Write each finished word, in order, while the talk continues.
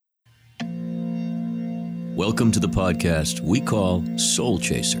Welcome to the podcast we call Soul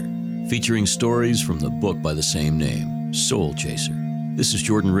Chaser, featuring stories from the book by the same name, Soul Chaser. This is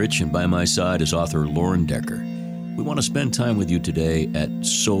Jordan Rich, and by my side is author Lauren Decker. We want to spend time with you today at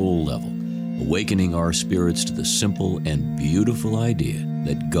soul level, awakening our spirits to the simple and beautiful idea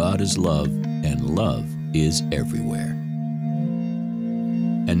that God is love and love is everywhere.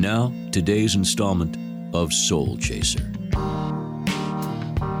 And now, today's installment of Soul Chaser.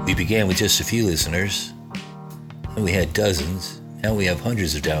 We began with just a few listeners, and we had dozens. Now we have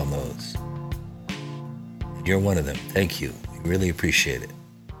hundreds of downloads. And you're one of them. Thank you. We really appreciate it.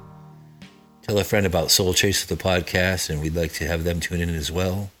 Tell a friend about Soul Chaser, the podcast, and we'd like to have them tune in as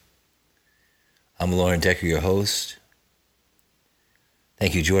well. I'm Lauren Decker, your host.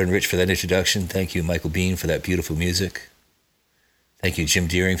 Thank you, Jordan Rich, for that introduction. Thank you, Michael Bean, for that beautiful music. Thank you, Jim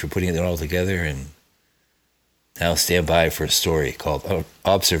Deering, for putting it all together. And now stand by for a story called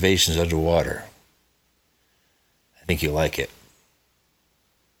Observations Underwater. I think you'll like it.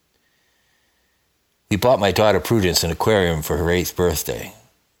 We bought my daughter Prudence an aquarium for her 8th birthday.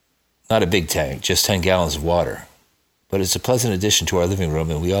 Not a big tank, just 10 gallons of water. But it's a pleasant addition to our living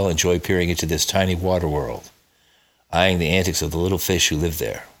room, and we all enjoy peering into this tiny water world, eyeing the antics of the little fish who live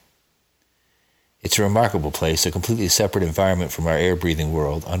there. It's a remarkable place, a completely separate environment from our air-breathing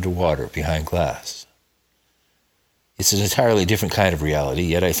world, underwater, behind glass. It's an entirely different kind of reality,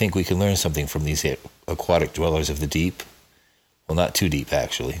 yet I think we can learn something from these aquatic dwellers of the deep. Well, not too deep,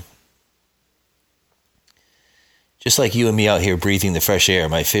 actually. Just like you and me out here breathing the fresh air,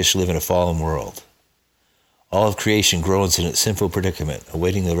 my fish live in a fallen world. All of creation groans in its sinful predicament,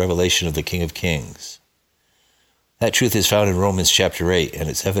 awaiting the revelation of the King of Kings. That truth is found in Romans chapter 8, and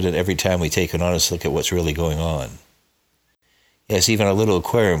it's evident every time we take an honest look at what's really going on. Yes, even our little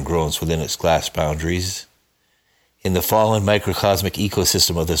aquarium groans within its glass boundaries. In the fallen microcosmic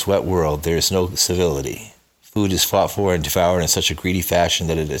ecosystem of this wet world, there is no civility. Food is fought for and devoured in such a greedy fashion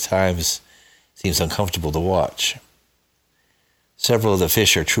that it at times seems uncomfortable to watch. Several of the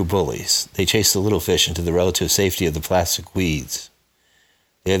fish are true bullies. They chase the little fish into the relative safety of the plastic weeds.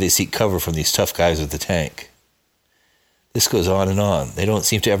 There they seek cover from these tough guys with the tank. This goes on and on. They don't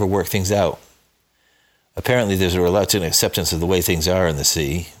seem to ever work things out. Apparently there's a reluctant acceptance of the way things are in the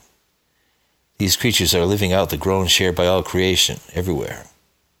sea. These creatures are living out the groans shared by all creation, everywhere.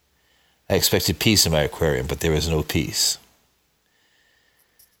 I expected peace in my aquarium, but there was no peace.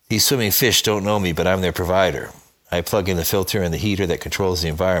 These swimming fish don't know me, but I'm their provider. I plug in the filter and the heater that controls the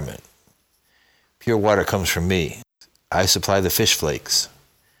environment. Pure water comes from me. I supply the fish flakes.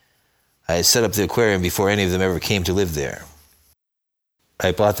 I had set up the aquarium before any of them ever came to live there.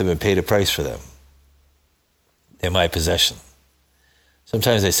 I bought them and paid a price for them. They're my possession.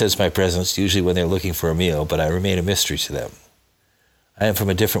 Sometimes I sense my presence, usually when they're looking for a meal, but I remain a mystery to them. I am from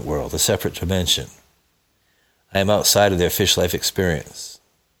a different world, a separate dimension. I am outside of their fish life experience.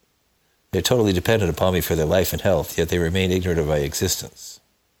 They're totally dependent upon me for their life and health, yet they remain ignorant of my existence.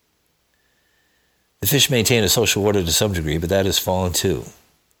 The fish maintain a social order to some degree, but that has fallen too.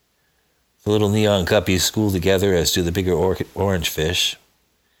 The little neon guppies school together, as do the bigger orange fish.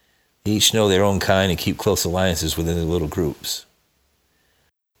 They each know their own kind and keep close alliances within their little groups.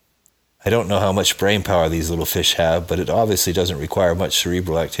 I don't know how much brain power these little fish have, but it obviously doesn't require much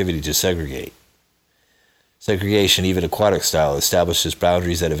cerebral activity to segregate. Segregation, even aquatic style, establishes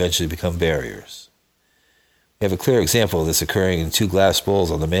boundaries that eventually become barriers. We have a clear example of this occurring in 2 glass bowls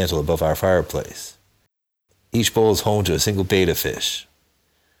on the mantel above our fireplace. Each bowl is home to a single betta fish.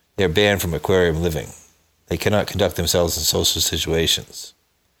 They are banned from aquarium living. They cannot conduct themselves in social situations.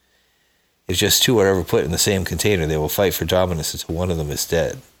 If just 2 are ever put in the same container, they will fight for dominance until one of them is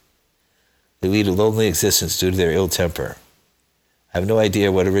dead. They lead a lonely existence due to their ill temper. I have no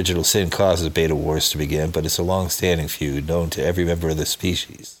idea what original sin causes betta wars to begin, but it's a long-standing feud known to every member of the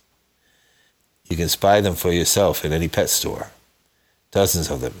species. You can spy them for yourself in any pet store. Dozens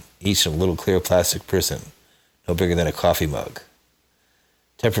of them, each in a little clear plastic prison, no bigger than a coffee mug.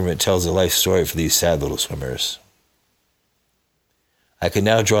 Temperament tells a life story for these sad little swimmers. I can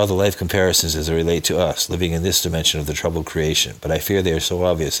now draw the life comparisons as they relate to us, living in this dimension of the troubled creation, but I fear they are so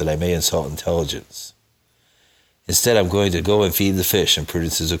obvious that I may insult intelligence. Instead, I'm going to go and feed the fish in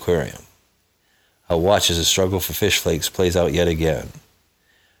Prudence's aquarium. I'll watch as the struggle for fish flakes plays out yet again.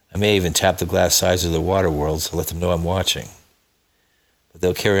 I may even tap the glass sides of the water world to let them know I'm watching. But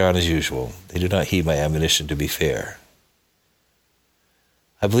they'll carry on as usual. They do not heed my admonition to be fair.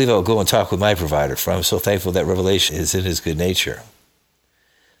 I believe I'll go and talk with my provider, for I'm so thankful that revelation is in his good nature.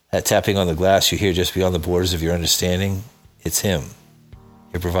 That tapping on the glass you hear just beyond the borders of your understanding, it's him,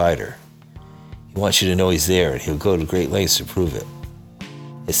 your provider. He wants you to know he's there, and he'll go to great lengths to prove it.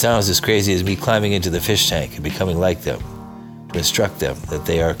 It sounds as crazy as me climbing into the fish tank and becoming like them, to instruct them that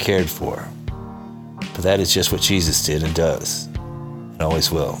they are cared for. But that is just what Jesus did and does, and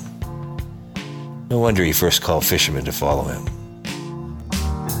always will. No wonder he first called fishermen to follow him.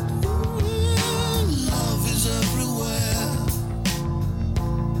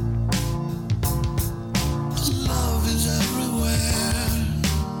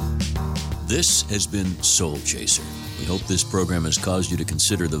 This has been Soul Chaser. We hope this program has caused you to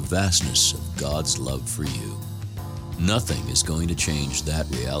consider the vastness of God's love for you. Nothing is going to change that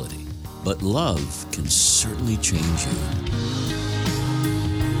reality, but love can certainly change you.